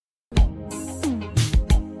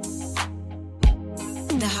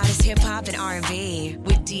the hottest hip-hop and R&B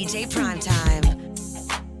with DJ Primetime.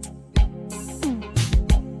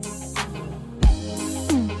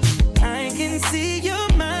 I can see your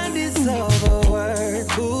mind is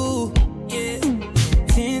overworked, ooh, yeah.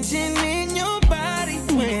 Tension in your body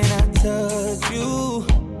when I touch you,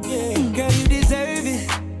 yeah. Girl, you deserve it.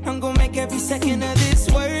 I'm gonna make every second of this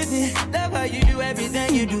worth it. Love how you do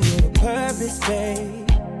everything you do with a purpose, babe.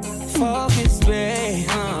 Focus, babe.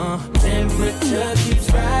 Temperature keeps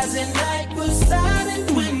rising like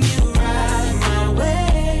Poseidon when you ride my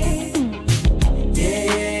way.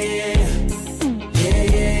 Yeah.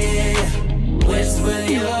 Whisper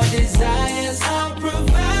your desires, I'll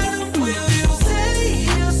provide them. Will you say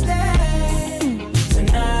you'll stay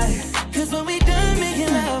tonight? 'Cause when we done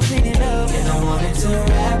making love, making love, and I wanted to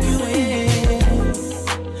wrap you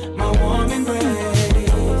in my warm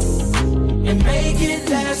embrace and make it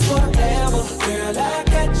last forever. Girl, I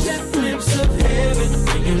got your glimpse of heaven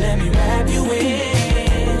when you let me wrap you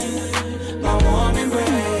in my warm embrace.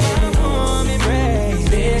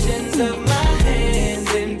 Visions of my hands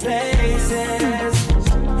in places,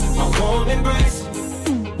 my warm embrace.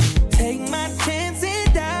 Take my chance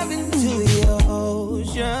and dive into your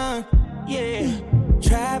ocean, yeah.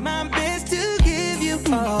 Try my best to give you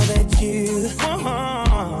all that you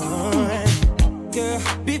want. Girl,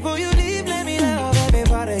 before you leave, let me love every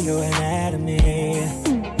part of your anatomy.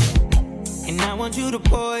 And I want you to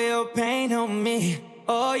pour your pain on me,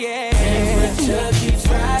 oh yeah. Temperature keeps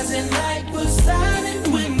rising like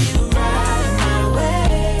Poseidon when you ride my way.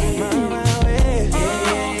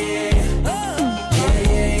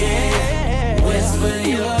 Yeah. Whisper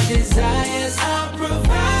your desires, I'll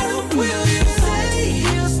provide them. Will you say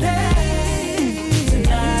you'll stay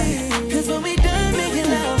tonight? 'Cause when we done making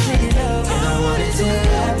love, and I wanted to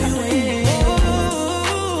wrap you in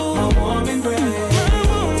my warm embrace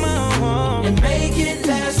and make it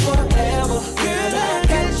last forever. Girl, I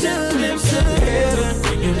got your glimpse of heaven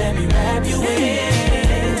when you let me wrap you in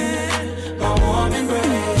my warm embrace.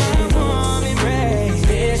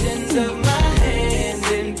 Visions of my hands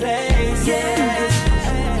in place, yes.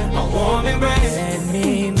 My warm embrace. Let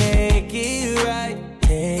me make it right.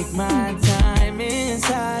 Take my time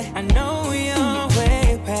inside. I know you're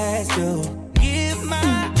way past due. Give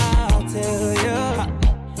my all to you.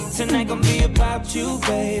 Tonight gon' be about you,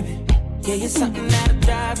 baby. Yeah, you're something that'll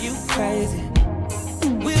drive you crazy.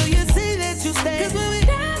 Will you say that you stay? 'Cause when we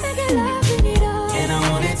done making love, we need all. And I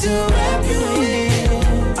wanted to wrap you in.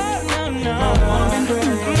 Oh, no. My warm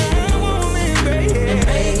embrace. And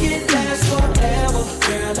make it last forever.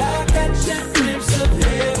 Girl, I got your glimpse of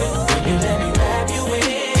heaven when you let me wrap you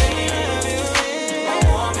in my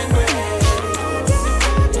warm embrace.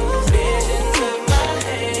 Visions of my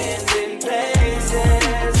hands in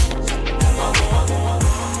places.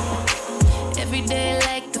 Every day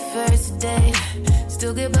like the first day,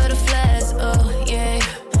 still get butterflies, oh yeah.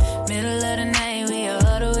 Middle of the night, we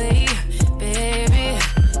all the way, baby.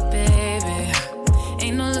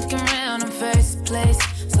 Ain't no looking around in first place,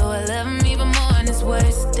 so I love him even more on his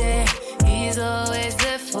worst day. He's always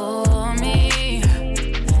there for me,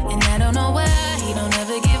 and I don't know why he don't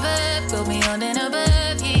ever give up, go beyond and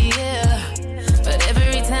above, yeah. But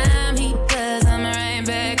every time he does, I'm right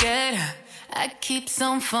back at her. I keep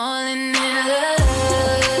on falling in love.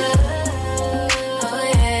 Oh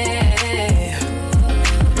yeah.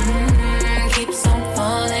 Keeps on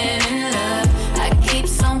falling in love. I keep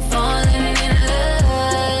on falling in love.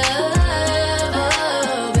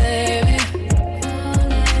 Oh baby.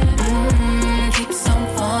 Keeps on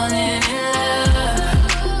falling in love.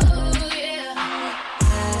 Oh yeah.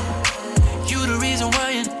 You the reason why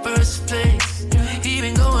in the first place. He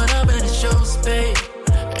been going up and it shows, babe.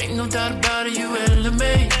 Ain't no doubt about it, you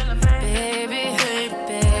elevate. Baby.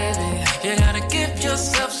 You gotta give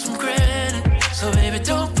yourself some credit. So baby,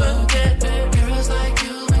 don't forget. Girls like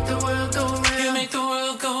you make the world go round. You make the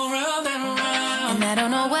world go round and round. And I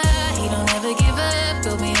don't know why he don't ever give up,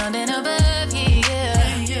 go beyond and above,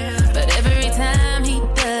 yeah. But every time he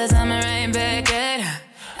does, I'm right back at her.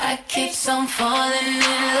 I keep on falling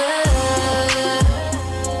in love.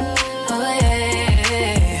 Oh yeah.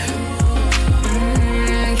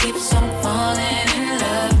 Keeps on falling in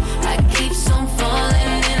love. I keep on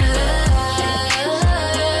falling in love.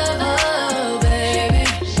 Oh baby.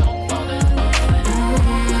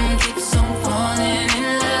 Keeps on falling in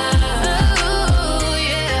love. Oh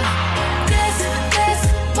yeah. That's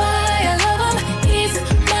why I love him. He's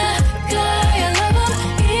my guy. I love him.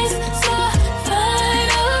 He's so fine.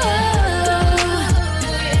 Oh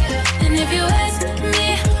yeah.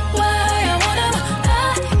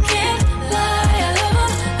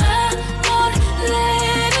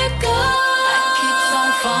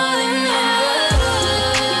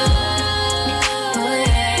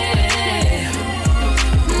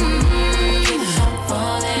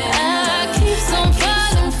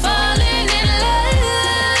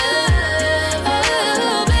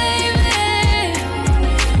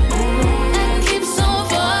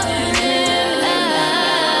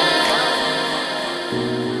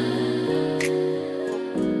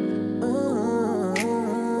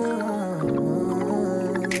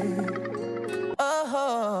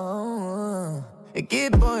 It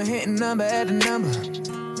get bored hitting number at the number.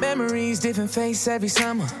 Memories, different face every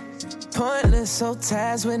summer. Pointless, so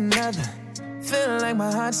tasked with another. Feeling like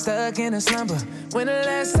my heart's stuck in a slumber. When the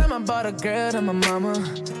last time I bought a girl to my mama?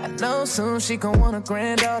 I know soon she gon' want a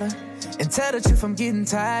granddaughter. And tell the truth, I'm getting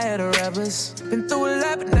tired of rubbers. Been through a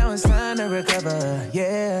lot, but now it's time to recover.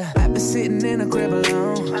 Yeah, I've been sitting in a crib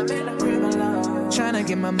alone. I'm in a crib alone. Trying to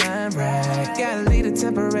get my mind right. Gotta leave the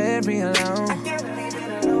temporary alone.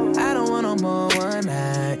 I don't want no more one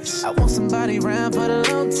nights. I want somebody around for the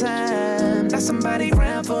long time. Not somebody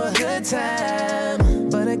around for a good time.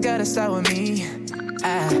 But it gotta start with me.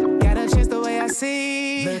 I gotta change the way I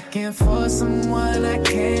see. Looking for someone I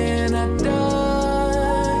can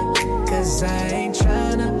adore. Cause I ain't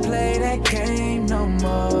tryna play that game no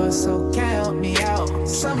more. So count me out.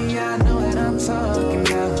 Some of y'all know what I'm talking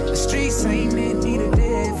about. The streets ain't it, need a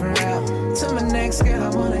different route. To my next girl, I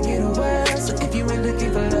wanna get away. So if you ain't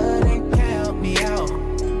looking for love, then count me out.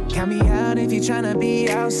 Count me out if you tryna be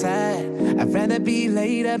outside. I'd rather be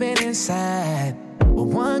laid up and inside.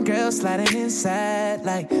 With one girl sliding inside.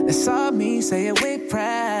 Like, that's all me, say it with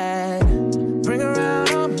pride. Bring around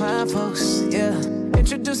all my folks, yeah.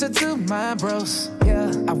 Introduce her to my bros,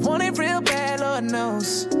 yeah. I want it real bad, Lord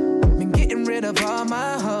knows. Been getting rid of all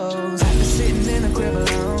my hoes. I've been sitting in a crib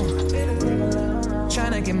alone.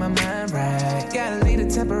 Tryna get my mind right. Gotta leave the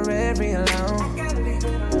temporary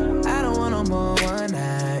alone. I don't want no more one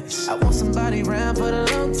nights. I want somebody around for the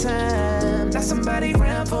long time. Not somebody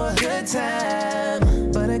around for a good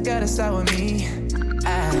time. But it gotta start with me.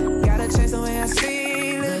 I gotta change the way I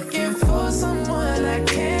see. Looking for someone I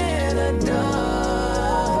can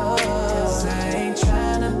adore. Cause I ain't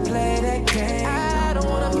tryna play that game. I don't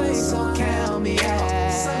wanna play, so count me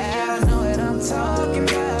out. Some of y'all know what I'm talking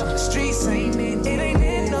about. The streets ain't it, it ain't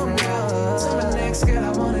it no more. To my next girl,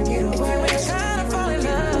 I wanna get away. If you ain't tryna fall in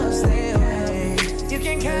love, stay away. You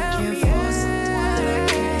can count me out.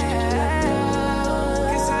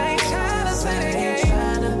 Cause I ain't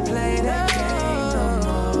tryna play that game no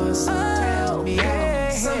more. So count me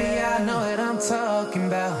out. Some of y'all know what I'm talking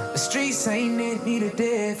about. The streets ain't it, need a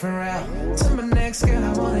different route. To my next girl,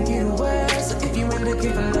 I wanna get away. So if you ain't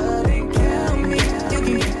looking for love, then count me out.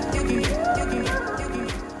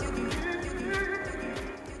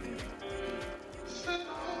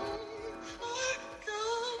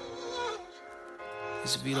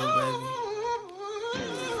 It's Vito, baby.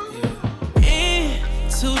 Yeah. In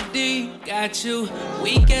too deep, got you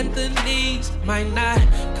weak at the knees. Might not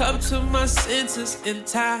come to my senses in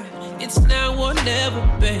time. It's now or never,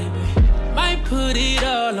 baby. Might put it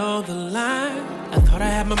all on the line. I thought I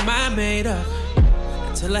had my mind made up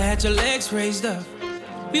until I had your legs raised up.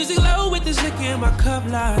 Music low with this liquor in my cup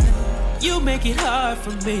line. You make it hard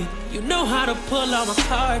for me. You know how to pull all my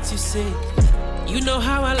cards, you see. You know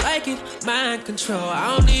how I like it, mind control.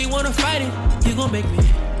 I don't even wanna fight it. You gon' make me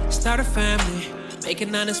start a family. Make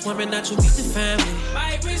an honest woman out, you meet the family.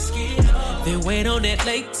 Might risk it all. Then wait on that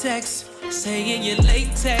latex. Say in your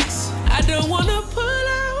latex. I don't wanna pull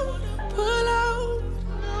out, pull out,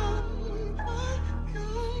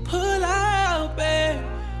 pull out, babe.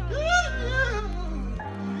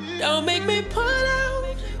 Don't make me pull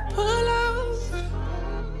out, pull out,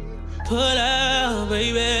 pull out,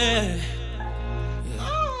 baby.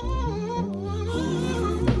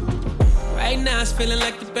 Right now it's feeling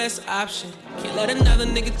like the best option. Can't let another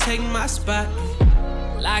nigga take my spot.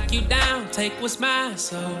 Lock you down, take what's mine.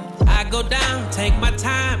 So I go down, take my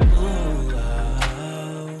time. Ooh,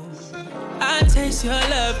 oh. I taste your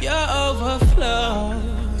love, your overflow.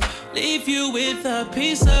 Leave you with a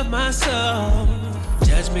piece of my soul.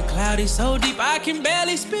 Judgment cloudy so deep I can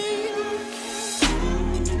barely speak.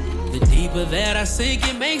 The deeper that I sink,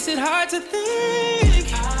 it makes it hard to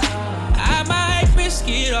think. I might risk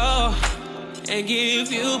it all and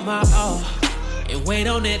give you my all. And wait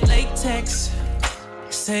on that latex.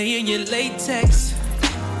 Say in your latex.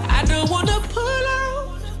 I don't wanna pull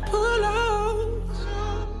out, pull out,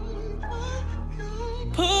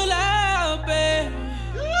 pull out, babe.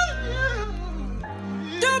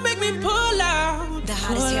 Don't make me pull out. The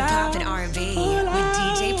hottest hip hop and R&B with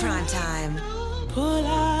DJ Primetime. Pull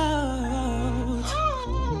out.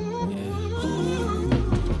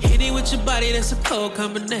 Hit it with your body, that's a cold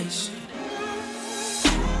combination.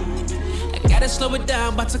 Gotta slow it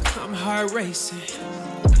down, about to come hard racing.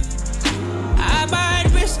 I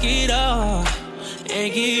might risk it all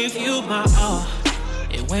and give you my all.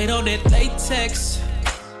 And wait on that latex.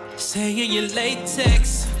 Say in your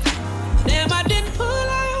latex. Damn, I didn't pull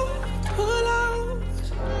out, pull out,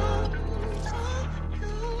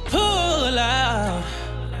 pull out.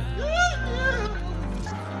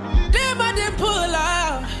 Damn, I didn't pull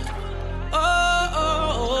out. Oh,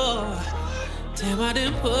 I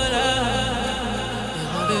didn't pull up.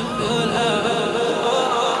 If I didn't pull up.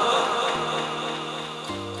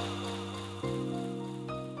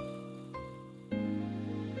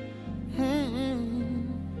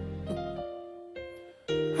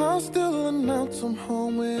 I'll still announce I'm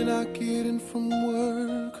home when I get in from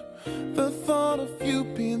work. The thought of you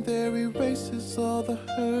being there erases all the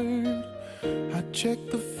hurt. I check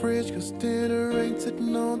the fridge cause dinner ain't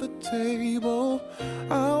sitting on the table.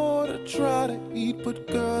 I oughta try to eat but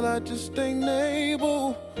girl I just ain't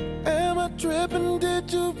able. Am I tripping?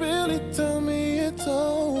 Did you really tell me it's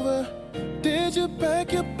over? Did you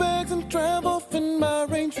pack your bags and drive off in my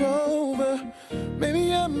Range Rover?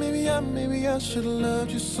 Maybe I should've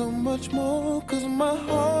loved you so much more. Cause my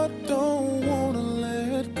heart don't wanna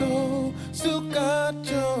let go. Still got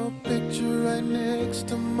your picture right next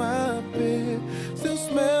to my bed. Still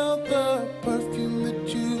smell the perfume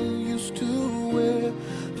that you used to wear.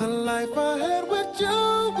 The life I had with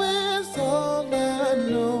you is all I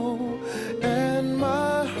know. And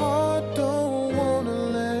my heart don't wanna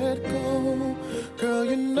let go. Girl,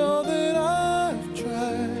 you know that I've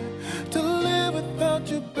tried to live without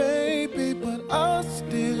you, baby, but I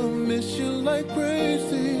still miss you like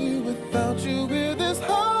crazy. Without you here, this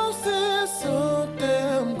house is so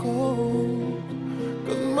damn cold.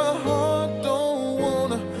 Cause my heart don't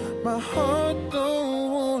wanna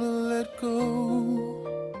let go.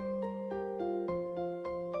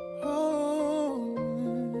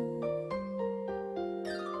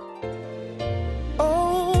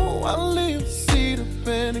 I leave the seat up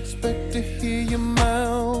and expect to hear your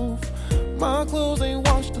mouth. My clothes ain't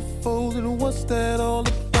washed or folded, what's that all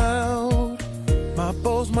about? My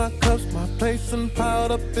bowls, my cups, my plates and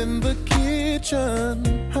piled up in the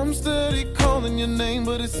kitchen. I'm steady calling your name,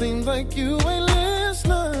 but it seems like you ain't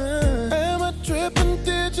listening. Am I tripping?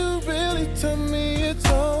 Did you really tell me it's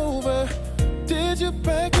over? Did you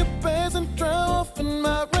pack your bags and drive off in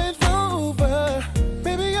my Range Rover?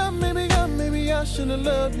 Maybe I should've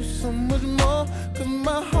loved you so much more. Cause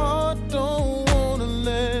my heart don't wanna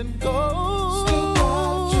let go. Still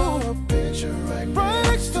got your picture right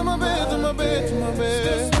next to my bed, to my bed, to my bed.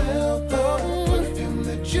 Still smell the perfume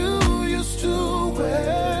that you used to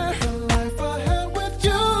wear. The life I had with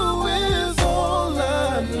you is all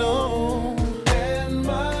I know. And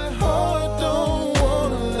my heart don't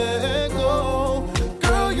wanna let go.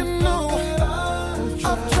 Girl, you know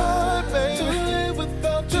I've tried, baby, to live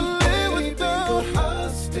without you. Baby,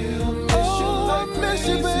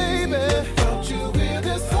 without you here,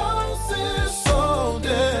 this house is so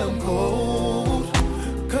damn cold.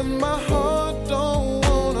 Cause my heart don't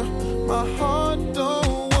wanna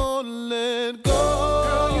let go.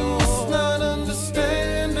 Girl, you must not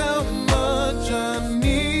understand how much I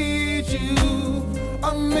need you.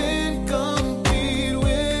 I'm incomplete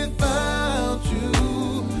without you.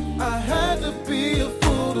 I had to be a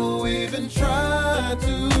fool to even try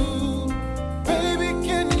to. Baby,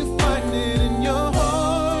 can you find it in your heart?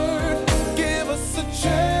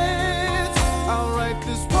 Chance, I'll right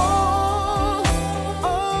this wrong.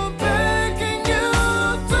 I'm begging you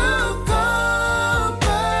to come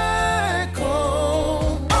back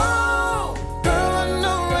home. Oh, girl, I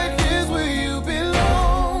know right here's where you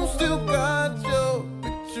belong. Still got your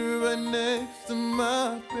picture right next to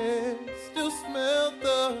my bed. Still smell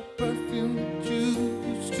the perfume that you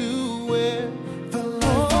used to wear. The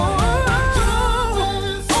love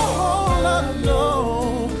is all I know.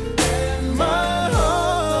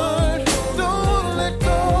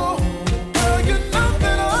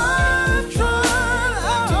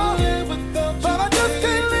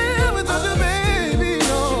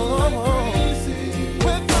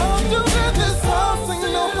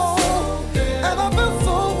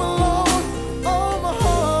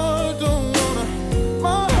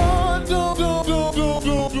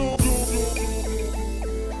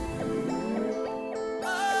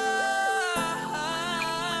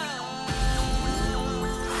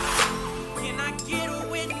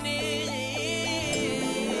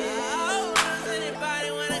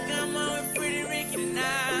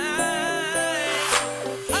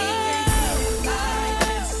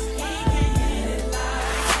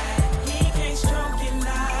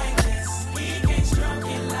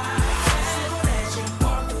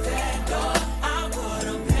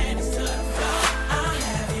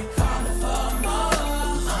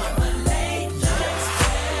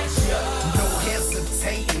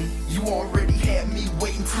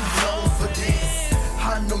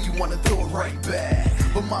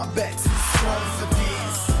 My back's too strong for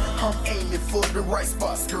this. I'm aiming for the right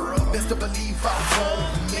spots, girl. Best to believe I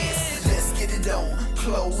won't miss. Let's get it on,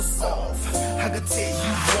 close off. I could tell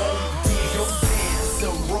you won't miss. Your dance, a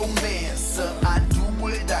romance. I do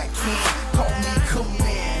I can. Call me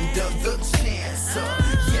Commander, the Chancer.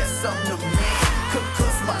 Yes, I'm the man.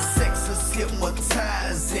 Cause my sex is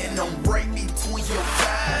hypnotizing. I'm right between your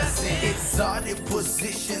thighs. In exotic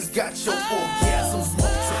positions, got your orgasms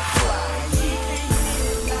multiplying.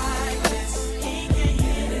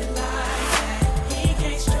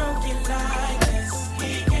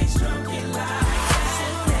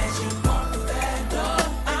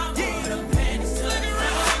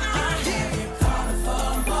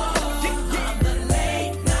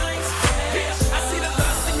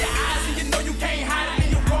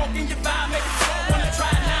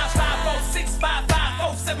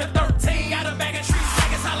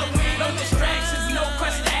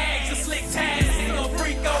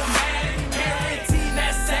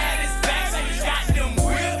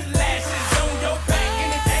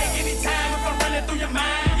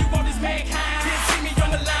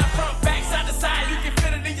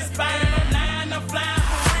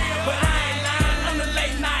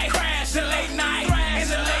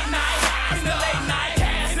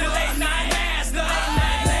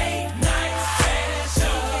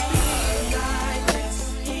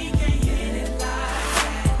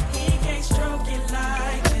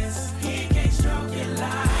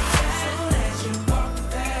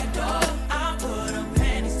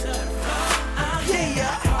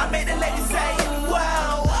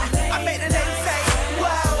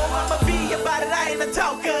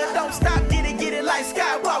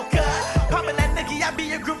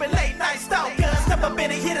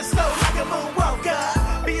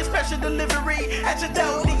 At your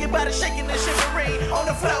door, leave your body shaking and shivering on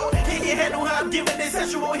the floor. Can you handle how I'm giving this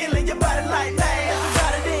sexual healing your body like man?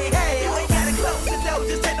 Everybody dig, hey, you ain't gotta close the door,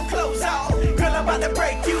 just take them clothes off. Girl, I'm about to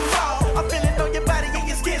break you off. I'm feeling on your body and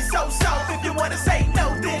your skin so soft. If you wanna say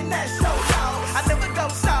no, then that's so off. I never go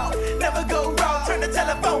soft, never go wrong. Turn the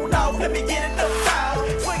telephone off, let me get in the foul.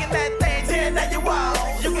 Swinging that thing, tearing down your wall.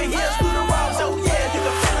 You can hear us through the walls, so yeah, you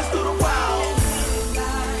can feel us through the walls.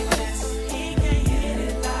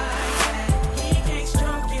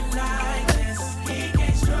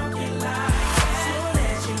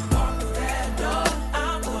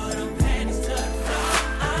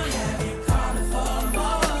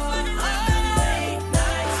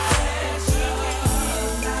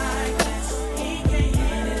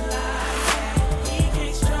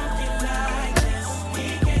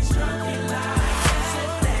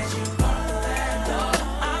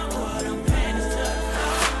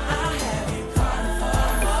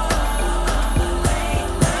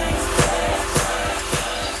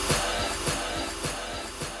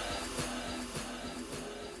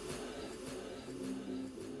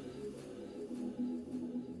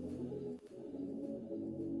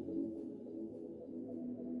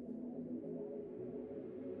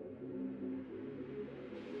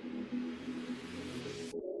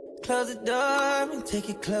 Close the door and take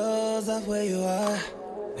your clothes off where you are.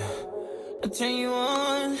 I'll turn you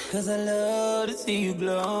on, cause I love to see you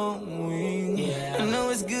glowing. Yeah. I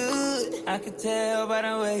know it's good, I can tell by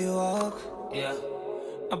the way you walk. Yeah.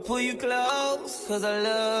 I'll pull you close, cause I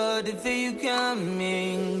love to feel you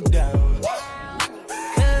coming down.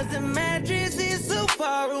 Cause the mattress is so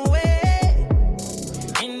far away,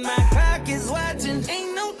 and my clock is watching,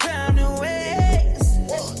 ain't no time to waste.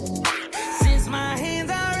 Since my hands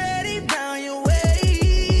already down your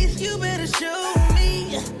waist, you better show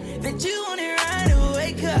me that you want it right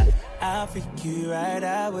away. Cause I'll freak you right,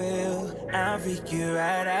 I will. I'll freak you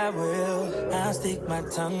right, I will. I'll stick my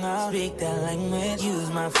tongue out, speak that language, use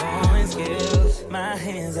my foreign skills. My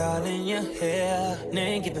hands all in your hair,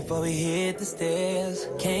 naked before we hit the stairs.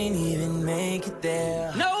 Can't even make it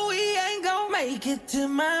there. No, we ain't gon' make it to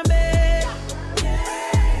my bed.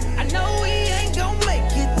 I know we ain't gon'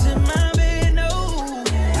 make it to my bed, no.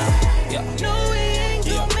 No, we ain't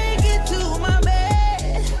gon' make it to my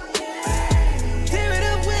bed. Tear it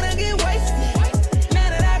up when I get wasted. Now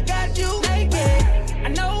that I got you naked, I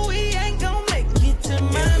know we ain't gon' make it to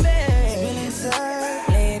my bed. Spill inside,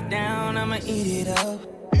 lay it down, I'ma eat it up.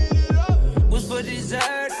 What's for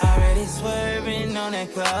dessert? Already swerving on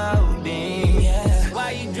that codeine. Yeah.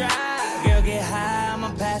 While you drive, girl, get high, I'ma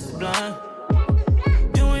pass the blunt.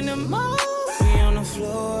 Doing the most, we on the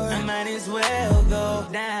floor, I might as well go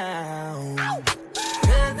down.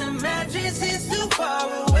 Cause the mattress is too far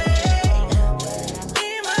away,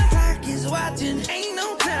 and my clock is watching, ain't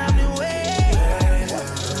no time to wait.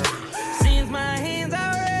 Since my hands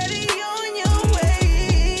already on your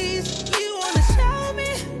waist, you wanna show me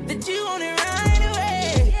that you want it right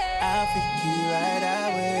away. I'll freak you right, I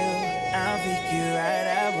will. I'll freak you right,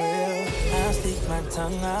 I will. I'll stick my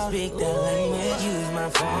tongue out, speak that language, use my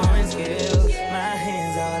foreign skills. My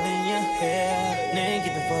hands all in your hair,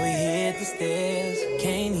 naked before we hit the stairs.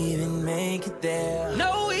 Can't even make it there.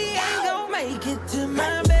 No, we ain't gon' make it to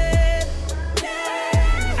my bed.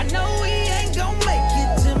 I know we ain't gon' make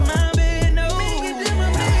it to my bed. No, make it to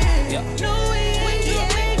my bed. Yeah. No, we ain't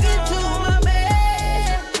gon' make it to my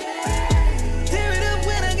bed. Tear it up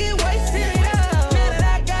when I get wasted. Now that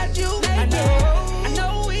I got you, I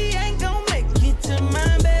know we ain't gon' make it to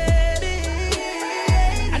my bed.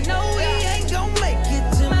 I know we ain't gon' make it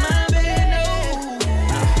to my bed.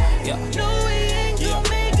 No, no, we ain't gon'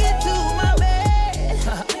 make it to my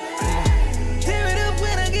bed. Tear it up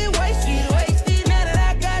when I get wasted. Now that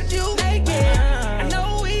I got you, I know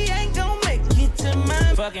we ain't gon' make it to my.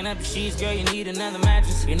 Fucking up the sheets, girl, you need another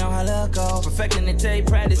mattress. You know how love go, perfecting the tape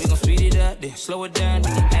practice. We gon' speed it up, then slow it down.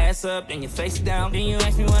 Then your ass up, then your face down. Then you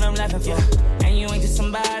ask me what I'm laughing for. And you ain't just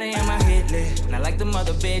somebody on my hit list. Not like the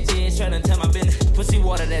mother bitches trying to tell my business. Pussy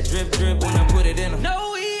water that drip drip when I put it in them.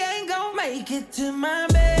 No, we ain't gon' make it to my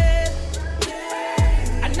bed.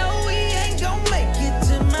 I know we ain't gon' make it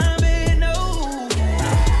to my bed. No,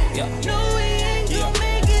 no, we ain't gon'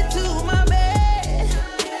 make it to my bed.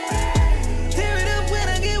 Tear it up when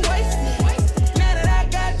I get wasted. Now that I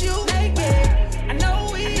got you naked, I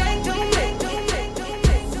know we ain't gon' make it.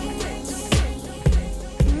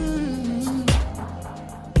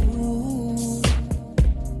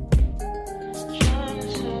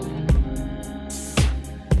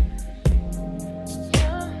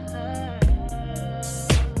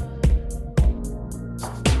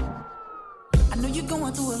 I know you're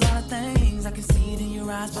going through a lot of things. I can see it in your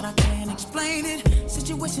eyes, but I can't explain it.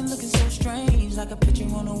 Situation looking so strange, like a picture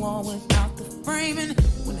on the wall without the framing.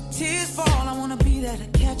 When the tears fall, I wanna be there to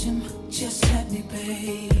catch them. Just let me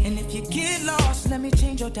pay. And if you get lost, let me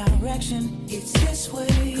change your direction. It's this way.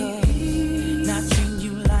 'Cause not treating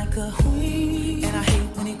you like a queen, and I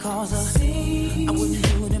hate when it calls a scene. I wouldn't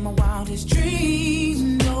do it in my wildest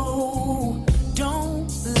dream. No, don't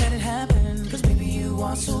let it happen. 'Cause baby, you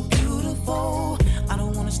are so beautiful. I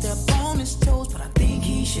don't wanna step on his toes, but I think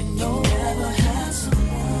he should know. You never had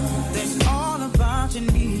someone that's all about your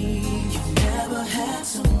needs. You never had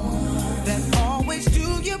someone that always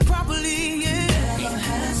do you properly. Yeah. You never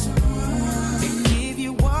had someone that give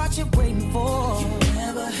you what you're waiting for. You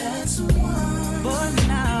never had someone, but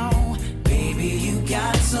now, baby, you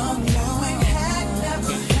got someone. You ain't had,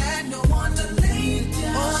 never had no one to lay you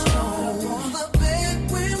down. Oh, on the bed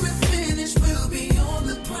when we finish, we'll be on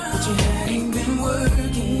the ground. But you ain't been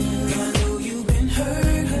working. I know you've been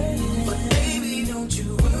hurt, but baby, don't you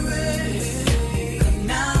worry. 'Cause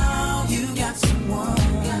now you got someone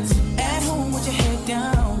at home with your head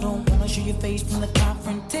down. Don't wanna show your face from the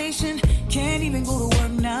confrontation. Can't even go to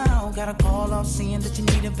work now. Gotta call off saying that you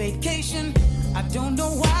need a vacation. I don't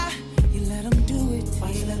know why you let him do it. Why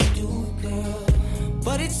you let him do it, girl?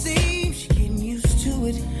 But it seems you're getting used to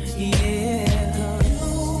it. Yeah,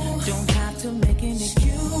 'cause you don't have to make an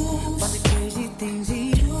excuse for the crazy things he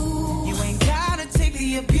do. You ain't gotta take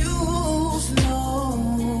the abuse,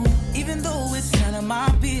 no. Even though it's none of my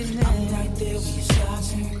business, I'm right there when you start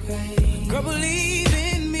turning crazy. Girl, believe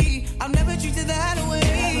in me, I'll never treat you that way.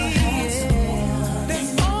 Never had someone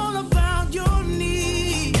that's all about your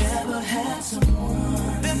needs. Never had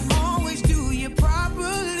someone that always do you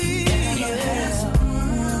properly. Never had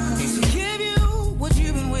someone to give you what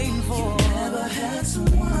you've been waiting for. You never had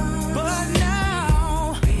someone, but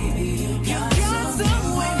now, baby, you got someone.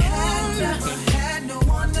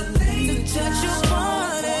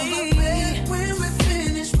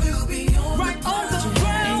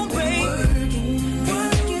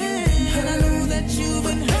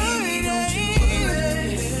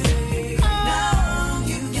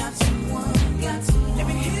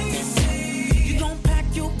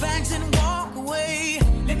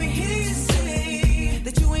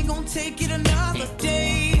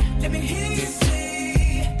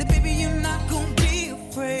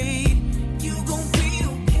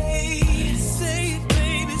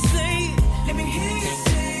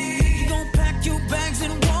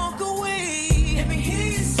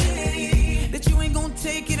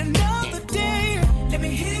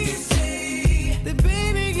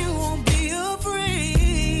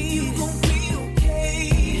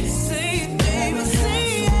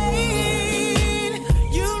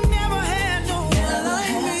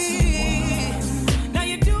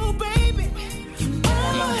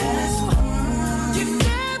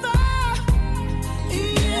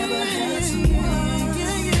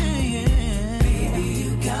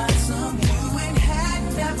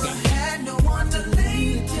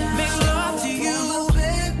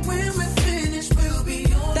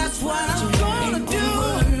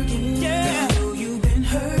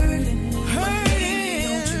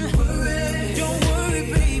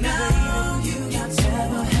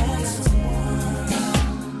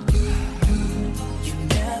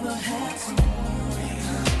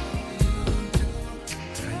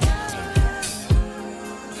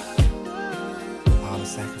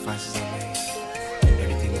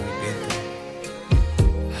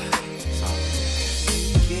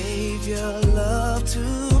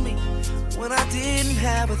 when I didn't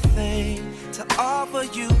have a thing to offer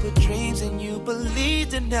you but dreams, and you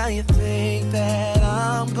believed, and now you think that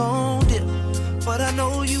I'm gon' dip. But I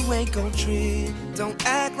know you ain't gon' trip. Don't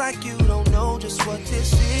act like you don't know just what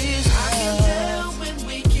this is. I can tell when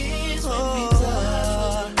we kiss, when we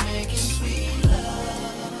touch, when we're making sweet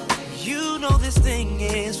love. You know this thing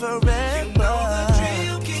is forever. You know the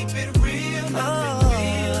drill, keep it real, nothing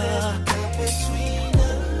real ever come between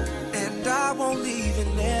us. And I won't leave it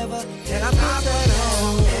never. And I put that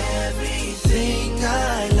on everything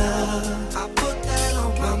I love. I put that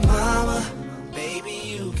on my mama. Baby,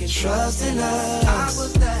 you can trust in us. I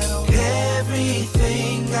put that on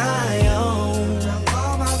everything I own.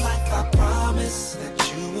 All my life I promise that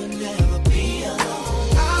you will never be alone.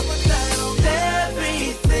 I put that on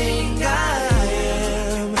everything I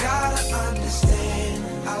am. Gotta understand,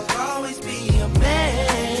 I'll always be a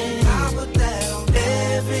man. I put that on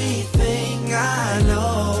everything I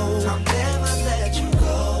know. I'll never let you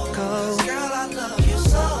go, 'cause girl, I love you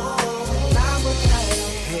so. I put that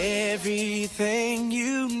on everything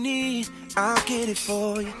you need, I'll get it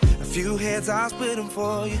for you. A few heads, I'll split them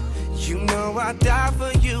for you. You know I die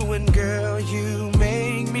for you, and girl, you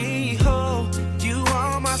make me whole. You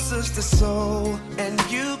are my sister soul, and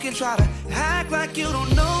you can try to act like you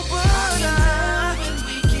don't know, but I when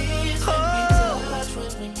we kiss, when we touch,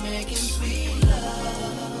 when we making sweet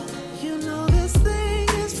love. You know this thing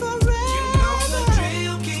is forever. You know the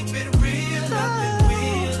drill, keep it real, nothing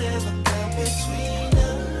will ever come between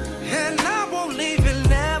us. And I won't leave it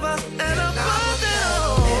never. And I put that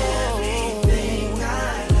on everything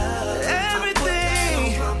I love. Everything,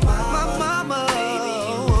 my mama. Baby,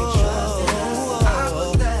 you can trust in us. I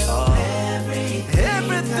put that on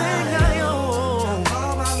everything I own.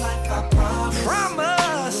 All my life I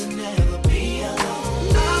promise you will never be alone.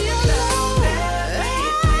 I put that on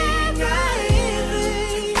everything I am.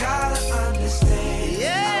 You gotta understand,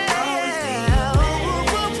 I'll always be a man.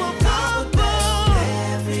 I put that on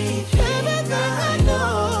everything I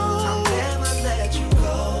know. I'll never let you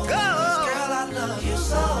go, 'cause girl, I love you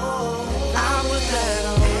so. I put that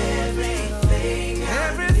on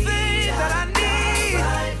everything that I need.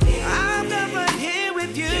 I'm never here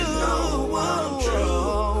with you. You know I'm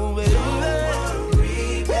true, baby. Don't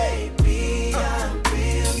worry, baby, I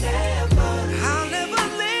will never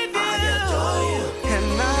leave you. I adore you, and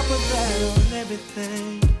I put that on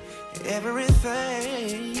everything,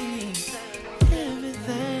 everything,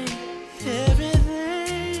 everything,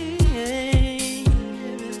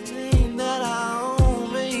 everything that I own,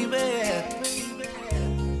 baby.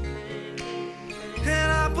 And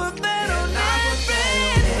I put that on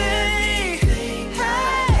everything.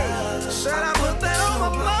 Hey, should I put that on my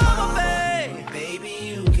mama, babe? Baby,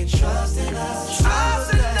 you can trust in us.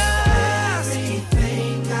 Trust in us.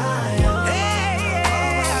 Everything I own. Hey,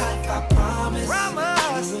 yeah. I promise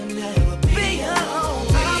you will never be alone.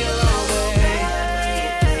 Be alone,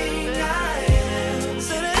 everything I am.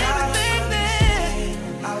 So that everything that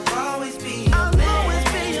I'll always be a man.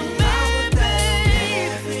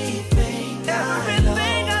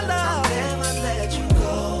 Everything I love. I'll never let you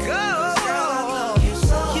go. 'Cause girl, I love you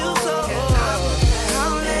so. And I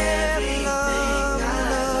will never love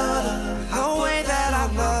the way that I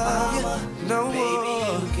love you. No more. Baby,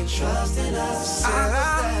 you can trust in us.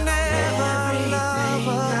 I'll never love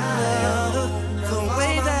another the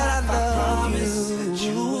way that I love you. That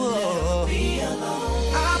you will never be alone.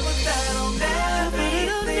 I put that on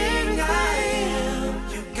everything I am.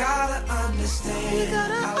 You gotta understand,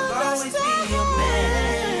 I'll always be your man.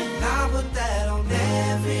 I put that on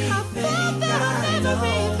everything I know.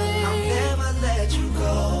 I'll never let you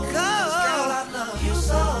go, 'cause girl, I love you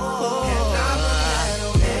so. And I put that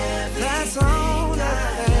on everything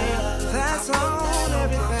that's on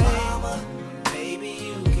everything. Baby,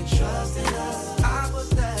 you can trust in us. I put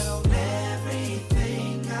that on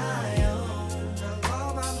everything I own.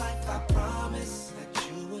 All my life I promise that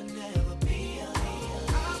you will never be alone.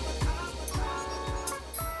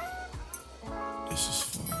 This is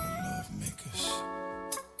for all the love makers.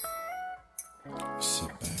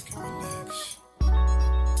 Sit back and relax.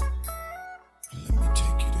 And let me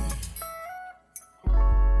take you there.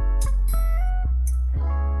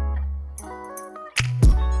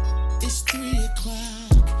 It's 3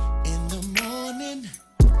 o'clock in the morning,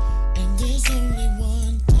 and there's only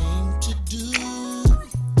one thing to do.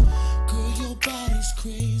 Girl, your body's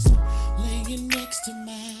crazy, laying next to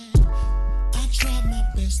mine. I tried my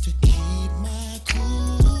best to keep my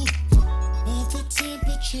cool, but the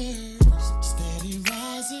temperature's steady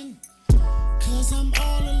rising, 'cause I'm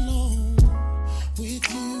all alone with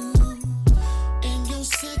you. And your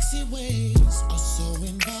sexy ways are so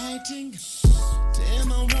inviting.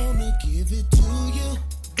 Damn, I wanna give give it to you.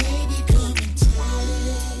 Baby, come and take my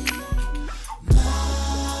hand.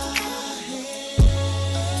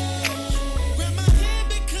 Grab my hand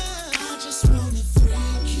because I just wanna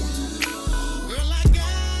freak you. Girl, I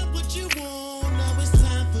got what you want. Now it's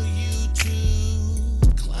time for you to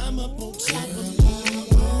climb up on top of me. I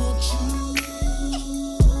want you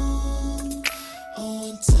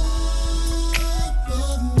on top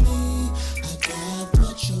of me. I got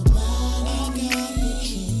what your body needs.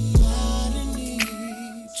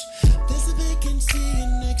 There's a vacancy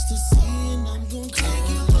in ecstasy, and I'm gonna take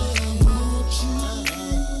you there. I want you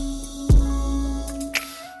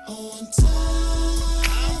on top.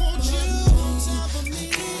 I want you on top of me.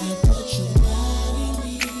 I got what your body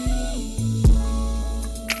needs.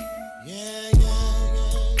 Yeah.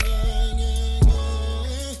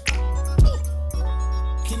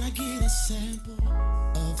 Can I get a sample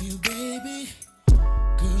of you, baby?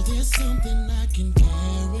 Girl, there's something I can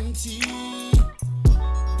guarantee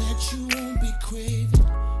that you won't be craving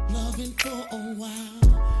loving for a while.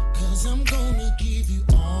 'Cause I'm gonna give you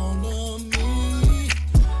all of me.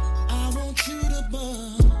 I want you to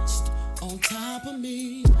bust on top of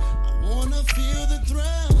me. I wanna feel the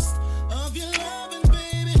thrust of your loving,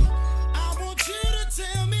 baby. I want you to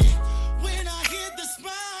tell me when I hit the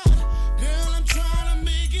spot. Girl, I'm trying to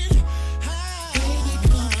make it high. Baby,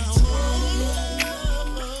 come and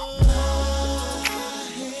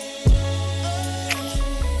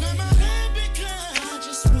grab my hand because I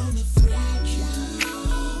just wanna freak you.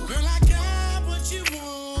 Girl, I got what you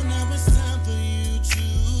want. Now it's time for you to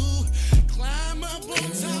climb up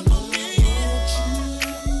on top of me.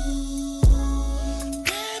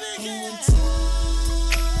 Baby, get on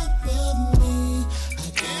top of me. I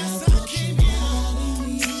got what you want.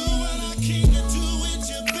 Do what I came to do with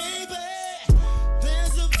you, baby.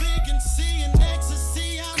 There's a vacancy in ecstasy.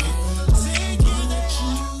 I'm gonna take you there.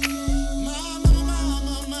 Mama,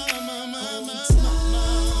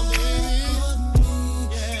 baby.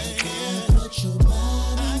 Yeah. I got what your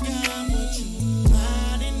body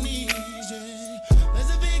needs. Yeah. There's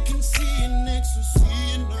a vacancy in ecstasy,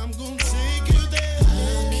 and I'm gonna take you there. I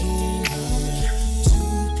can't help to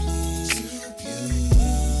please you.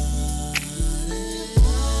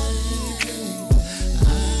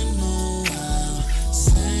 I know I'll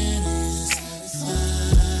satisfy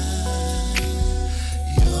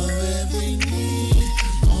your every need.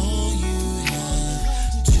 All you have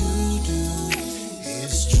to do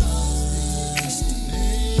is trust me.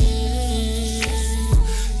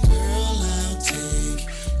 Girl, I'll take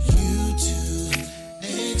you to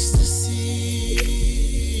ecstasy.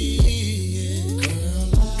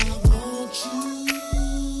 Girl, I want you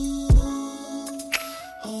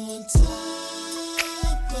on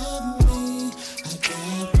top of me. I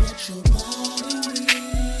got what your body needs.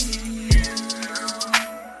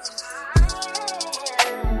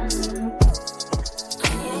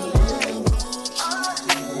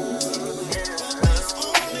 There's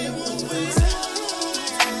only one way to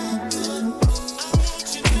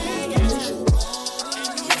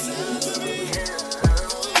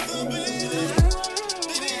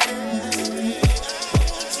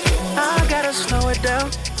I gotta slow it down.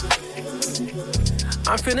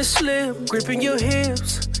 I'm finna slip, gripping your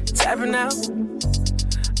hips, tapping out.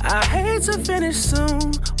 I hate to finish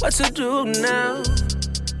soon. What to do now?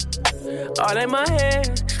 All in my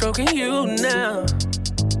head, stroking you now.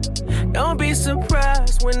 Don't be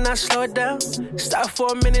surprised when I slow it down. Stop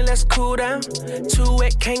for a minute, let's cool down. Too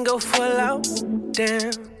wet, can't go full out.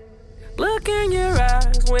 Damn. Look in your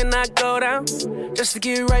eyes when I go down, just to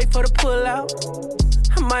get right for the pull out.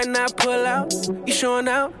 I might not pull out, you showing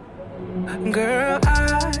out. Girl,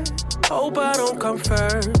 I hope I don't come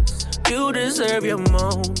first. You deserve your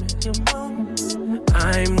moment.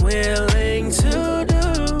 I'm willing to do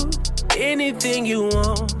anything you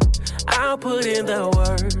want. I'll put in the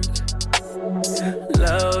work.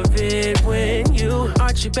 Love it when you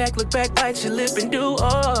arch your back, look back, bite your lip, and do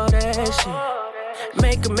all that shit.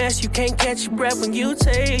 Make a mess, you can't catch your breath when you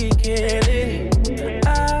taking it.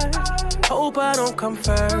 I hope I don't come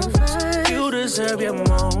first. You deserve your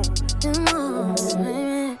moment.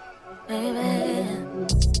 Baby.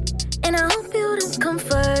 And I hope you don't come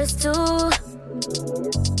first too.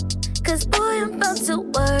 'Cause boy, I'm about to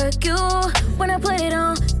work you. When I put it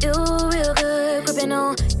on you real good, gripping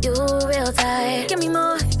on you real tight. Give me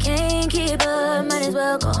more, if you can't keep up, might as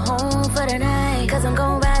well go home for the night. 'Cause I'm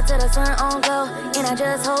going back to the sun on glow, and I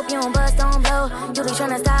just hope you don't bust, don't blow. You be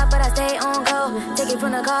tryna stop, but I stay on go. Take it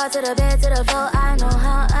from the car to the bed to the floor. I know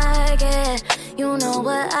how I get, you know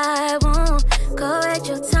what I want. Correct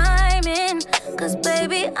your timing, 'cause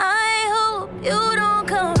baby, I hope you don't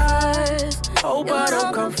come first. Hope I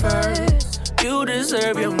don't come first. You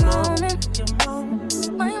deserve your moment.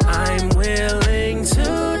 I'm willing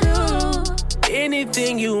to do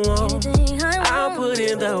anything you want. I'll put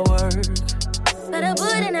in the work.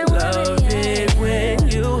 Love it when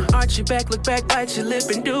you arch your back, look back, bite your lip,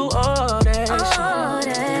 and do all that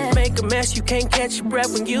shit. Make a mess, you can't catch your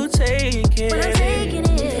breath when you take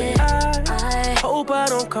it. I hope I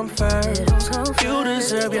don't come first. You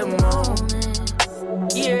deserve your moment.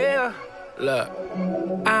 Yeah. Look,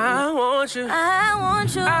 I want you.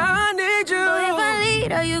 I need you. But if I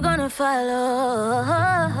lead, are you gonna follow?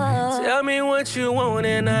 Tell me what you want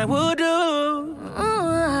and I will do.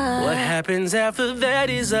 What happens after that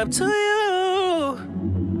is up to you.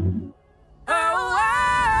 I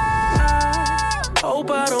hope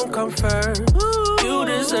I don't come first. You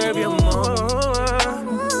deserve your more.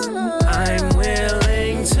 I'm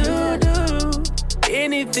willing to do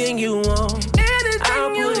anything you want. I'll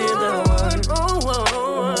put in the work.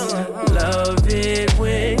 Love it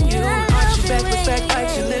when you arch your back, look back,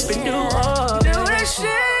 bite your lip, and do all that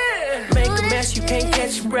shit. Make a mess, you can't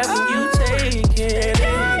catch your breath when you take it.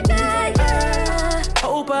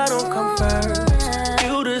 Hope I don't come first.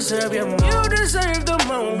 You deserve your moment. You deserve the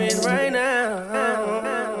moment right now.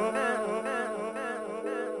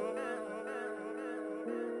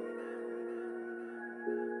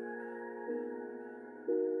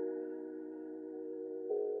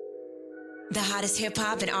 The hottest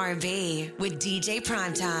hip-hop and R&B with DJ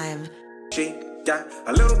Primetime. She got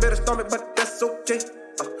a little bit of stomach, but that's okay.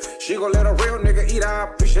 She gon' let a real nigga eat. I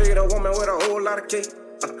appreciate a woman with a whole lot of cake.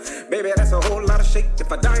 Baby, that's a whole lot of shake.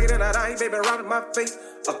 If I die, then I die, baby, right in my face.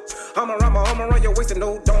 I'ma run your waist and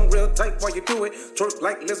no, don't real tight while you do it. Twerk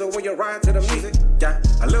like Lizzo when you ride to the music. Got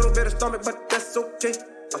a little bit of stomach, but that's okay.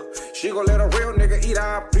 She gon' let a real nigga eat.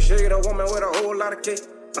 I appreciate a woman with a whole lot of cake.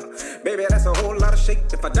 Baby, that's a whole lot of shake.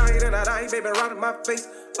 If I die, then I die, baby, right in my face.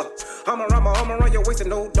 I'ma run your waist and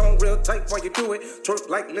no, don't real tight while you do it. Twerk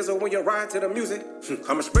like Lizzo when you ride to the music.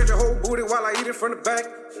 I'ma spread your whole booty while I eat it from the back.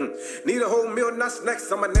 Need a whole meal, not snacks.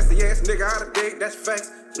 I'm a nasty ass nigga out of date, that's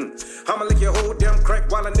facts. I'ma lick your whole damn crack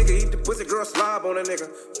while a nigga eat the pussy, girl slob on a nigga.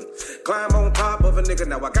 Climb on top of a nigga,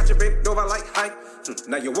 now I got you bent over like height.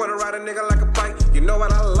 Now you wanna ride a nigga like a bike, you know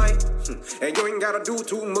what I like. And you ain't gotta do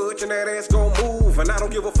too much and that ass gon' move. And I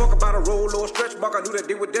don't give a fuck about a roll or a stretch mark. I knew that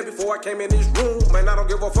they were dead before I came in this room. And I don't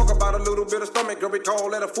give a fuck about a little bit of stomach, girl, we call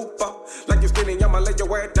that a fupa. Like you skinny, I'ma lay your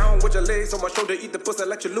ass down with your legs on my shoulder, eat the pussy,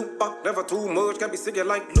 let you loop up. Never too much, got me singing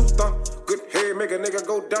like Luther. Good head, make a nigga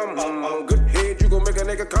go dumb. Good head, you gon' make a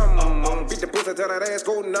nigga come. Beat the pussy till that ass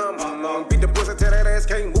go numb. Beat the pussy till that ass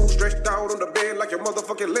can't move. Stretched out on the bed like your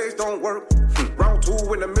motherfucking legs don't work. Round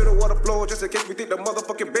 2 in the middle of the floor, just in case we think the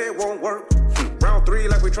motherfucking bed won't work. Round 3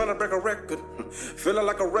 like we tryna break a record. Feeling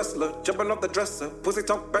like a wrestler, jumping off the dresser. Pussy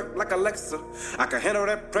talk back like Alexa. I can handle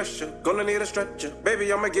that pressure, gonna need a stretcher.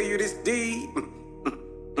 Baby, I'ma give you this D.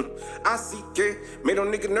 I see it. Made no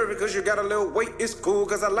nigga nervous cause you got a little weight. It's cool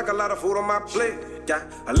cause I like a lot of food on my plate. Got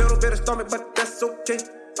a little bit of stomach, but that's okay.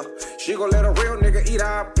 She gon' let a real nigga eat.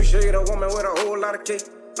 I appreciate a woman with a whole lot of cake.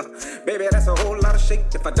 Baby, that's a whole lot of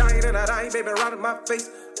shake. If I die, then I die, baby, right in my face.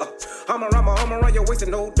 I'ma run your waist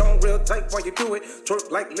and no, don't real tight while you do it. Twerk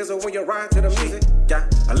like Lizzo when you ride to the music.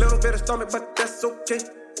 Got a little bit of stomach, but that's okay.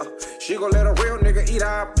 She gon' let a real nigga eat.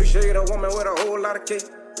 I appreciate a woman with a whole lot of cake.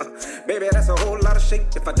 Baby, that's a whole lot of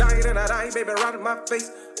shake. If I die, then I die, baby, right in my face.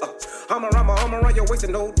 I'ma run your waist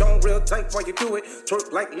and no, don't real tight while you do it.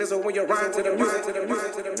 Twerk like Lizzo when you ride to the music.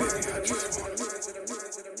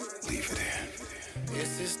 Leave it in.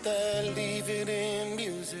 This is the leave it in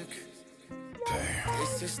music. Damn.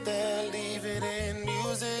 This is the leave it in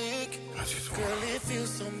music. Girl, it feels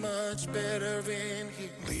so much better in here.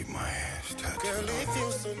 Leave my ass tattooed. Girl, it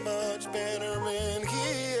feels so much better in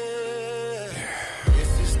here. Yeah.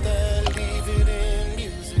 This is the leave it in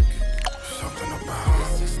music. Something about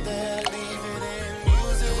this is the leave it in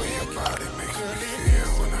music. The way your body makes girl, me it feel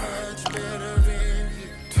feels so when much I better in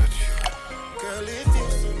here. touch you. Girl, it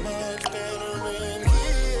feels so much better in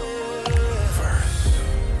here. First,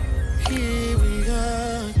 here we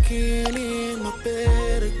are again in my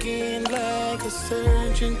bed again, like a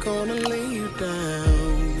surgeon gonna lay you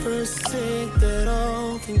down. First take that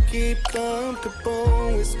off and keep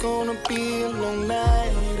comfortable. It's gonna be a long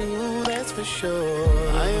night, ooh, that's for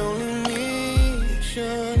sure. My only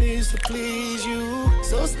mission is to please you.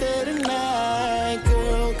 So stay tonight,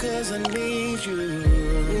 girl, cause I need you.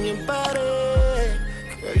 And your body,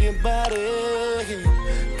 girl, your body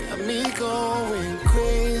got me going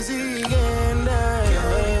crazy, and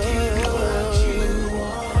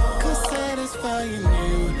cause satisfying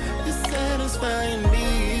you is satisfying me.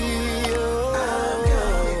 Oh, I'm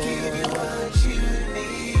gonna give you what you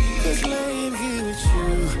need. Cause laying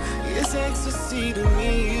ecstasy to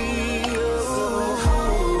me. So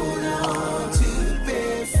hold on to the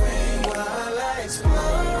bed frame while I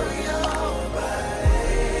explore your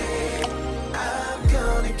body. I'm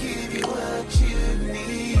gonna give you what you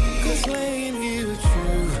need. 'Cause laying here with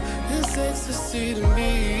you is ecstasy to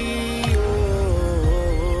me.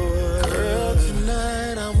 Girl,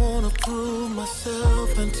 tonight I wanna prove myself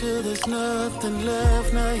until there's nothing left.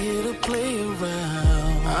 Not here to play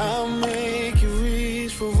around. I'll make you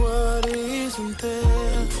reach for what isn't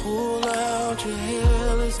there. Pull out your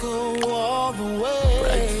hair, let's go all the way.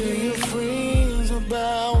 Brag to your friends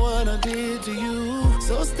about what I did to you.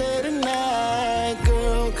 So stay tonight,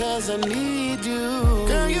 girl, 'cause I need you.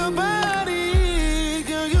 Girl, your body's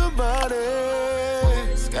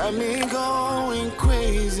got me going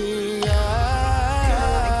crazy.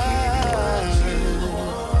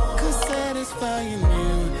 Cause satisfying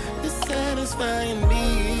you is satisfying me.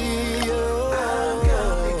 Oh, I'm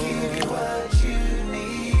gonna give you what you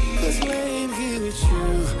need. 'Cause laying here with you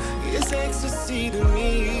is ecstasy to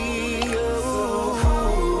me. Oh, so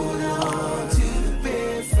hold on to the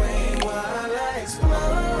bed frame while I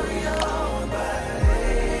explore your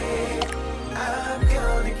body. I'm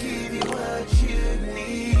gonna give you what you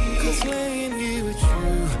need. 'Cause laying here with you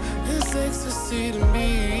is ecstasy to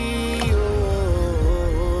me.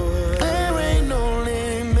 Oh, there ain't no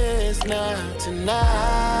limits, not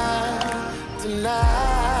tonight,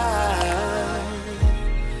 tonight.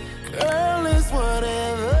 Girl, it's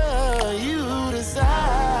whatever you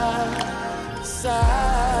decide,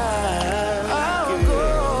 decide. I'll go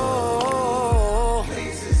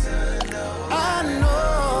places I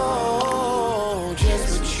know just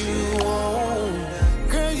what you want.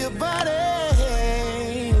 Girl, your body,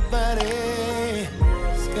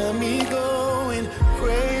 it's got me going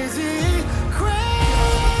crazy,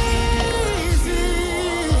 crazy.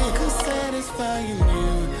 'Cause satisfying you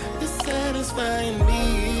is satisfying me.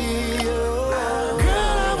 Oh,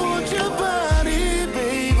 girl, I want your body,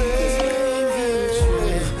 baby.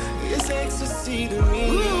 It's ecstasy to me.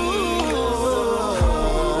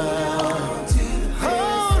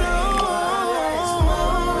 Hold on,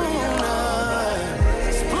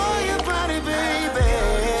 explore your body, baby.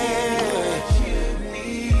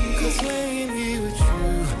 'Cause laying here with you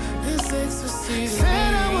is ecstasy to me.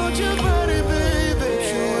 Said I want your body, baby. Don't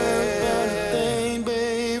you worry about a thing,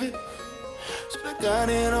 baby. So I got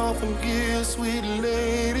it all from gear, sweet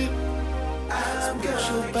lady. I'm got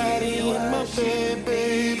your body in my bed,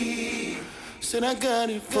 baby. Said I got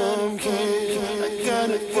it from here. I got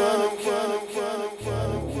it from.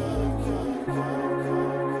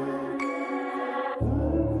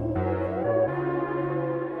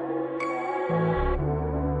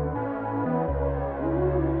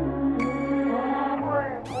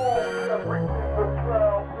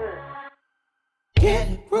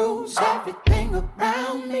 Getting rules, everything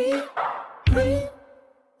around me. Breathe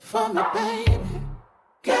for me, baby.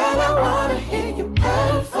 Girl, I wanna hear you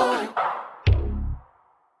perform.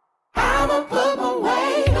 I'ma put my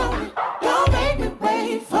weight on it. Don't make me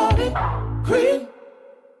wait for it. Creep,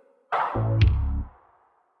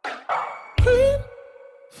 creep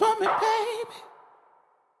for me, baby.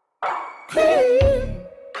 Creep.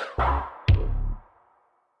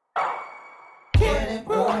 Getting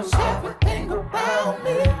rules, everything around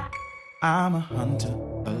me. I'm a hunter,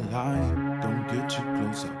 a lion. Don't get too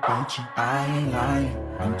close, I'll bite you. I ain't lying,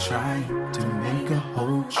 I'm trying to make a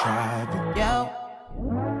whole tribe. Yo,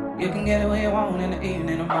 you can get it when you want in the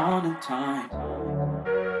evening or morning time.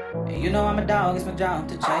 And you know I'm a dog, it's my job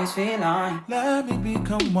to chase feline. Let me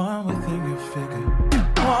become one within your figure.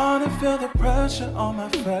 Wanna feel the pressure on my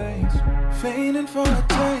face. Feeling for a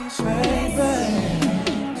taste, baby.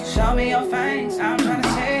 Show me your face, I'm trying to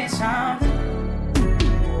say something.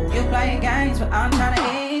 You playing games, but I'm trying to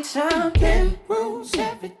eat something. Rules,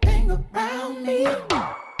 everything around me.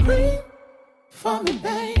 Breathe for me,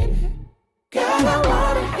 baby. Girl, I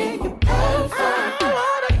wanna hear you perform. I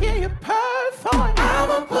wanna hear you perform.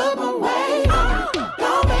 I'ma put my weight on it.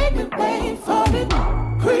 Don't make me wait for it.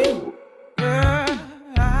 Creep, Girl,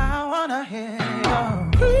 I wanna hear you.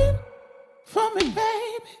 creep for me,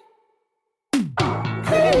 baby.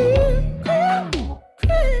 Creep,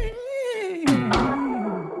 creep.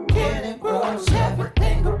 Getting rules,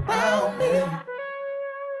 everything around me.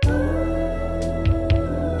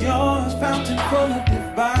 Yours fountain full of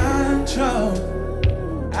divine truth.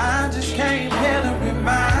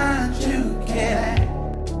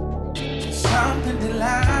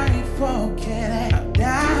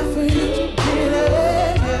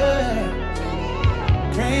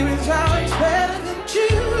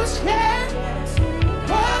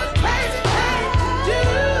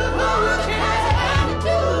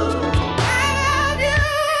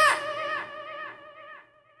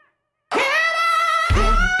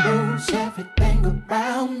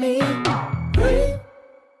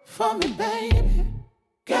 for me, baby.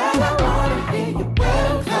 Girl, I wanna hear you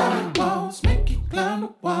well climbing walls, make you climb the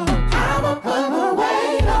walls. I'ma put my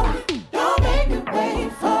weight on it, don't make me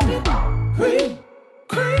wait for me. Creep,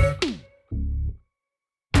 creep,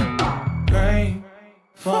 rain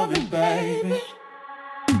for me, baby.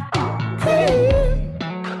 Creep,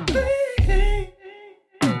 creep,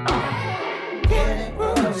 get it,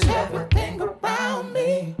 rush everything around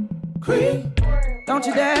me. Creep, don't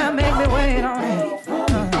you dare make me wait on it.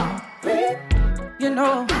 You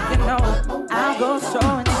know, I'll go so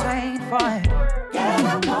insane for it. And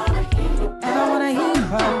I wanna hear you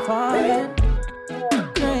cry for it.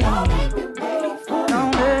 Don't make me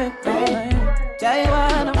wait. Tell you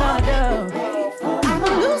what I wanna do. I'ma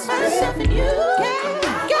lose myself in you.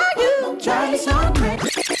 Girl, you drive me so crazy.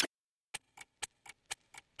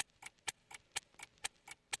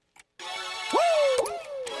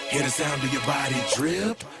 Hear the sound of your body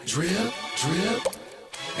drip, drip, drip.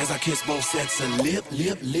 As I kiss both sets of lips.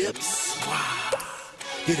 Wow.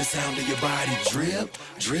 Hear the sound of your body drip,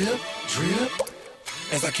 drip, drip.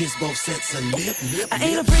 As I kiss both sets of lips. I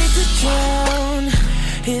ain't afraid to drown,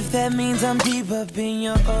 if that means I'm deep up in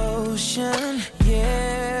your ocean.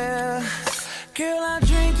 Yeah. Girl, I'll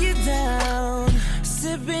drink you down,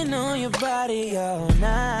 sipping on your body all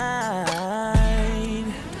night.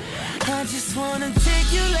 I just wanna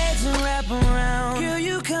take your legs and wrap around. Girl,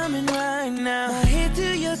 you coming right now. My head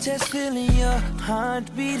to your chest, feeling your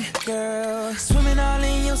heartbeat, girl. Swimming all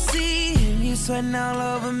in your sea, and you sweating all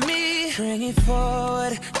over me. Bring it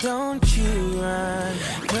forward, don't you run,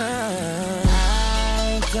 run.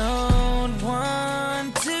 I don't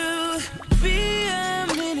want to be a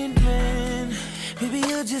minute man. Baby,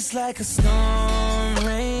 you're just like a storm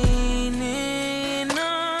raining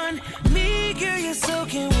on me. Girl, you're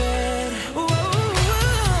soaking wet. Whoa,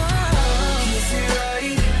 kiss it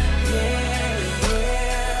right, yeah,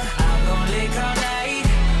 yeah. I'm gonna lick all night,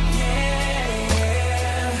 yeah.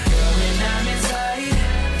 When I'm inside,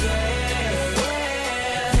 yeah,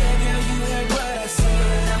 yeah. Girl, you heard what I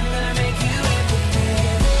said. I'm gonna make you at the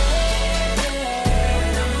bed.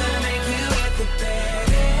 I'm gonna make you at the bed.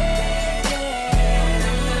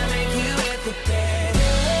 I'm gonna make you at the bed.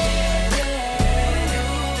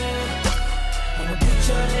 I'ma put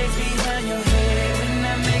your legs behind your head when I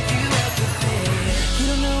make you at the bed. You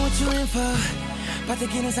don't know what you're in for. About to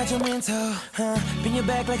get inside your mental, huh? Bend your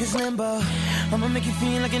back like it's limbo. I'ma make you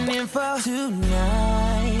feel like an info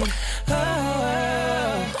tonight.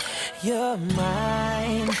 Oh, you're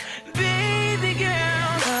mine, baby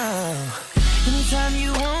girl. Oh, anytime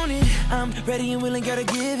you want it, I'm ready and willing, gotta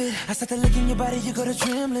give it. I start to look in your body, you go to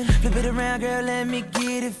trembling. Flip it around, girl, let me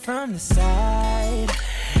get it from the side.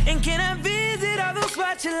 And can I visit all those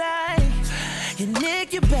spots you like? Your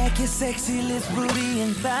neck, your back, your sexy lips, booty,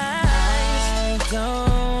 and thighs. I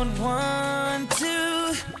don't want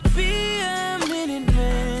to be a minute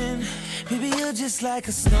man. Baby, you're just like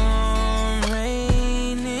a storm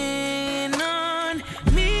raining on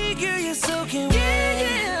me. Girl, you're soaking wet.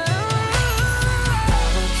 Yeah.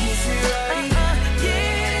 I'm gonna kiss it right. Yeah,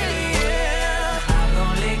 yeah. I'm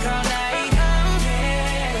gonna lick all night.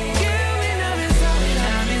 Yeah, girl, when I'm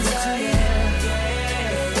inside, yeah, yeah.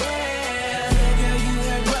 Girl, you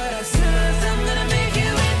heard what I said. I'm gonna make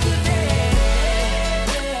you at the bed.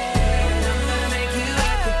 I'm gonna make you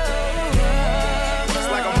at the bed. It's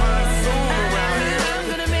like a monsoon around here. I'm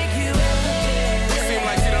gonna make you at the bed. Seem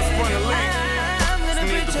like she done spun a leak. I'm gonna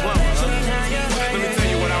Need put the your plumber, huh? legs Let me tell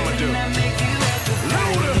you what I'ma do.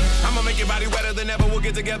 Louder. I'ma make your body wetter than ever. We'll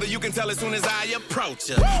get together. You can tell as soon as I approach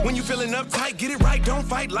you. When you feeling uptight, get it right. Don't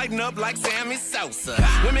fight. Lighten up like Sammy Sosa.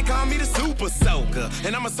 Women call me the super soaker,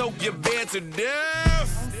 and I'ma soak your bed to death.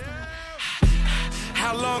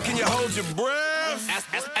 How long can you hold your breath?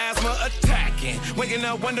 Asthma attacking. Waking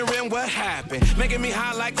up wondering what happened. Making me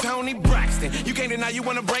high like Tony Braxton. You can't deny you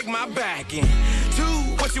wanna break my back in. 2,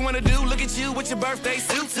 what you wanna do? Look at you with your birthday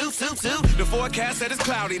suit. The forecast said it's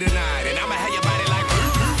cloudy tonight, and I'ma have your body like.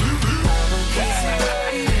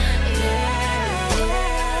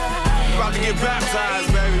 About to get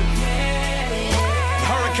baptized, baby.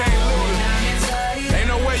 Hurricane Luna. Ain't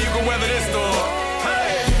no way you can weather this storm.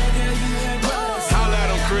 Hey, holla at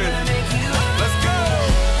 'em, Chris. Let's go.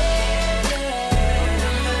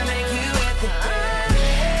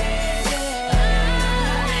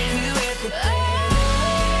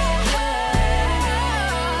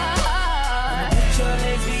 Put your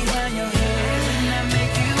legs behind your head and I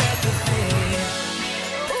make you at the bed.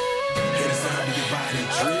 Hear the sound of your body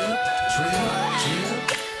drip, drip, drip.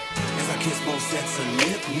 As I kiss both sets of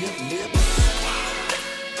lips. Hear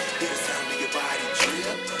the sound of your body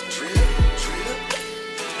drip, drip, drip.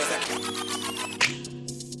 As I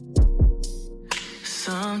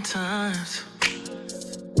Sometimes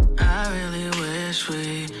I really wish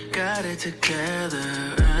we got it together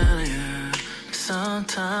earlier.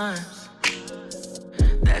 Sometimes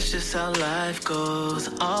that's just how life goes,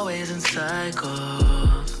 always in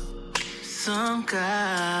cycles. Some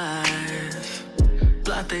guys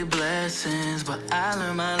block their blessings, but I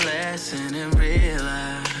learned my lesson and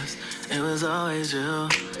realized it was always you.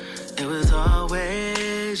 It was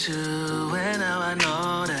always you, and now I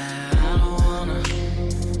know that I don't wanna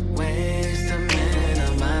waste a minute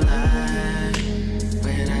of my life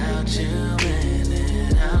without you in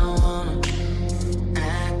it. I don't wanna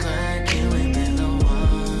act like you ain't been the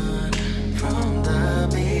one from the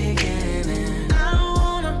beginning. I don't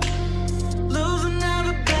wanna lose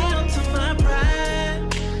another battle to my pride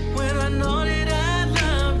when I know that I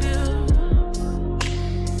love you,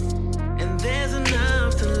 and there's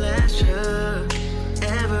enough to last you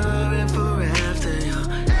ever and forever. You're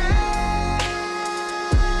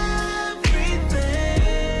everything.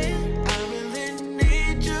 I really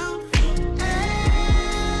need you forever.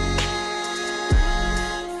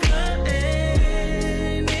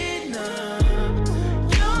 Ain't enough.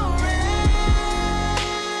 You're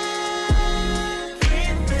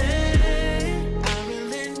everything. I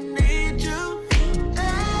really need you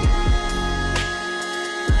forever.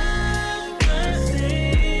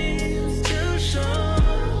 Seems too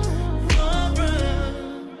short for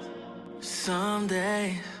us. Some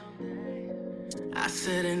days I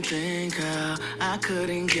sit and think how I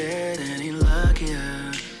couldn't get any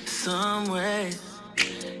luckier. Some ways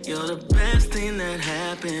you're the best thing that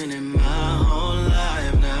happened in my whole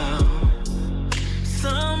life now.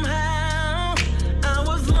 Somehow I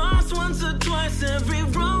was lost once or twice. Every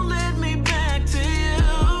road led me back to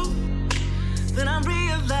you. Then I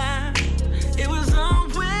realized it was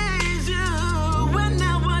always you. And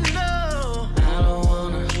now I know I don't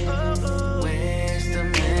wanna waste a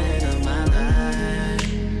minute of my life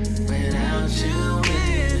without you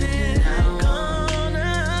in it. I'm gonna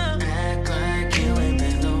act like you ain't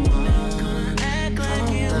been the one. Act like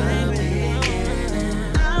you ain't been the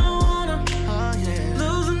one. I don't wanna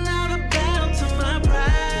lose another battle to my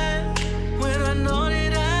pride when I know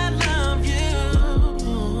that I love you,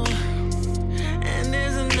 and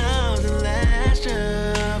there's enough to last you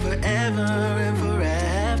forever and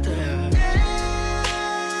forever.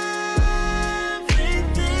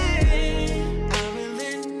 Everything. I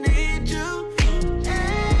really need you forever.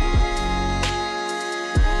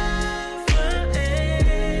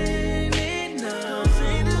 Ain't enough.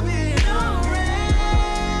 Seem to be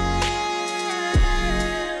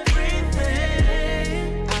everything.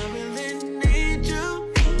 I really need you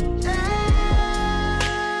forever.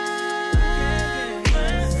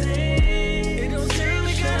 It don't seem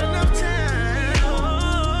we got enough time.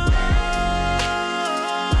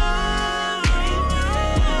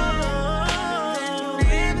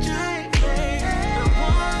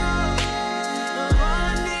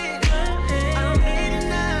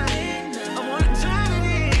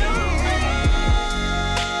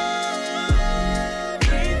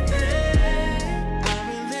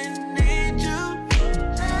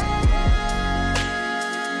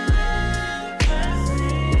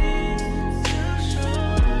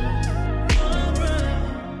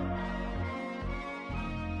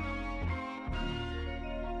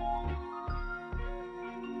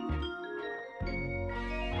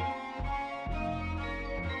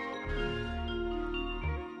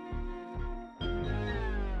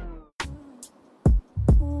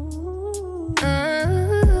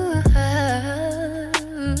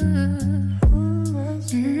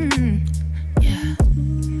 Yeah.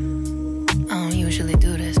 I don't usually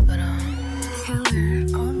do this, but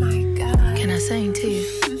oh my God. Can I sing to you?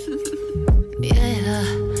 Yeah.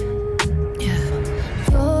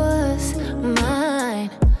 Yours, mine,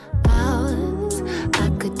 ours. I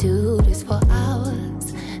could do this for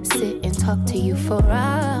hours. Sit and talk to you for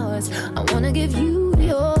hours. I wanna give you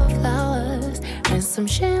your flowers and some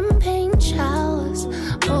champagne showers.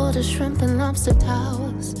 Order shrimp and lobster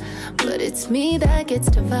towers. But it's me that gets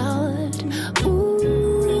devoured. Ooh,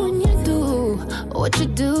 when you do what you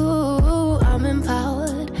do, I'm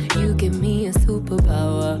empowered. You give me a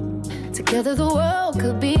superpower. Together the world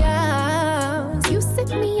could be ours. You sit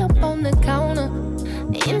me up on the counter.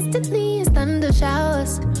 Instantly it's thunder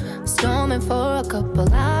showers. Storming for a couple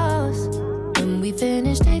hours. When we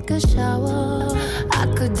finish, take a shower. I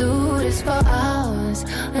could do this for hours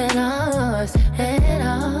and hours and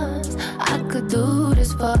hours. I could do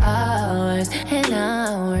this for hours and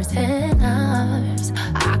hours and hours.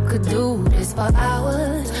 I could do this for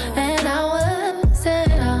hours and hours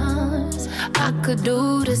and hours. I could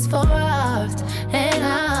do this for hours and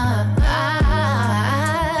hours.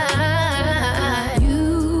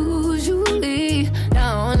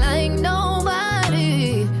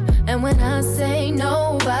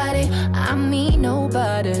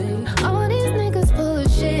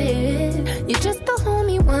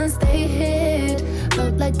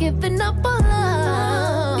 giving up on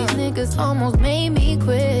love. These niggas almost made me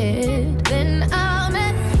quit. Then I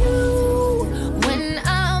met you. When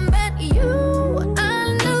I met you,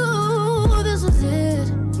 I knew this was it.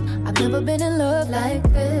 I've never been in love like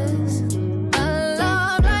this. A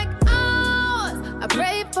love like ours. I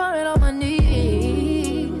pray for it on my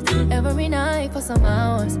knees every night for some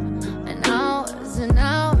hours and hours and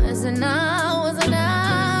hours and hours and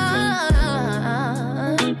hours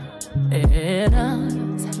and hours.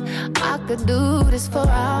 I could do this for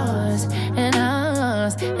hours and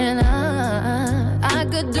hours and hours. I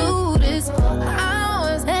could do this for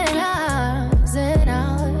hours and hours and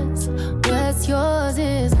hours. What's yours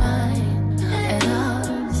is mine and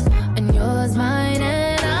ours, and yours mine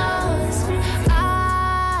and ours.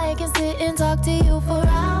 I can sit and talk to you for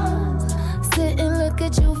hours, sit and look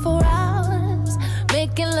at you for hours,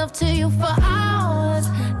 making love to you for hours,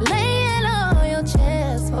 laying on your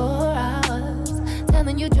chest for hours,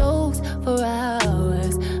 telling you jokes for hours.